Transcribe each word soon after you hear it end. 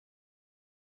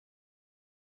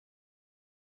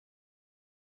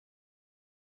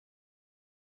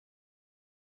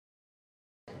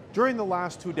During the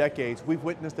last 2 decades, we've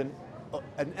witnessed an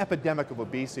epidemic of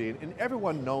obesity, and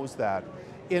everyone knows that.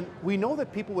 And we know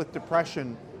that people with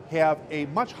depression have a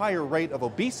much higher rate of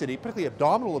obesity, particularly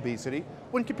abdominal obesity,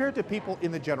 when compared to people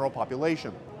in the general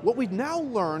population. What we've now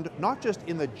learned, not just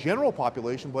in the general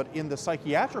population, but in the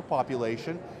psychiatric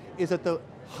population, is that the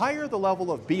higher the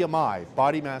level of BMI,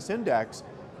 body mass index,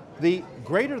 the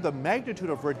greater the magnitude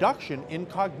of reduction in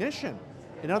cognition.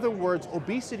 In other words,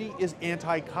 obesity is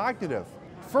anti-cognitive.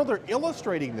 Further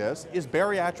illustrating this is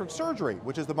bariatric surgery,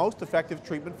 which is the most effective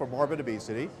treatment for morbid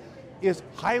obesity, is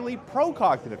highly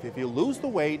pro-cognitive. If you lose the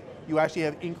weight, you actually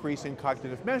have increase in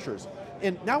cognitive measures.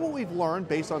 And now what we've learned,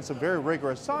 based on some very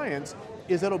rigorous science,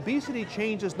 is that obesity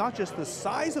changes not just the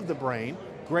size of the brain,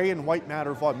 gray and white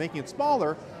matter volume, making it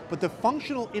smaller, but the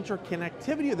functional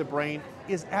interconnectivity of the brain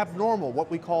is abnormal, what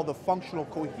we call the functional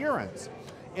coherence.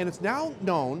 And it's now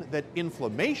known that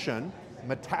inflammation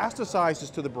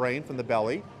metastasizes to the brain from the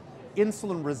belly,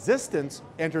 insulin resistance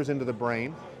enters into the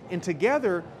brain, and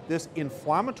together this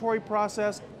inflammatory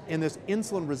process and this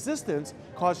insulin resistance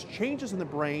cause changes in the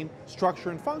brain structure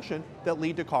and function that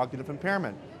lead to cognitive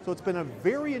impairment. So it's been a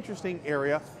very interesting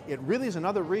area. It really is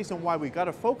another reason why we've got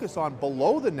to focus on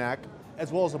below the neck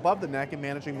as well as above the neck in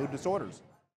managing mood disorders.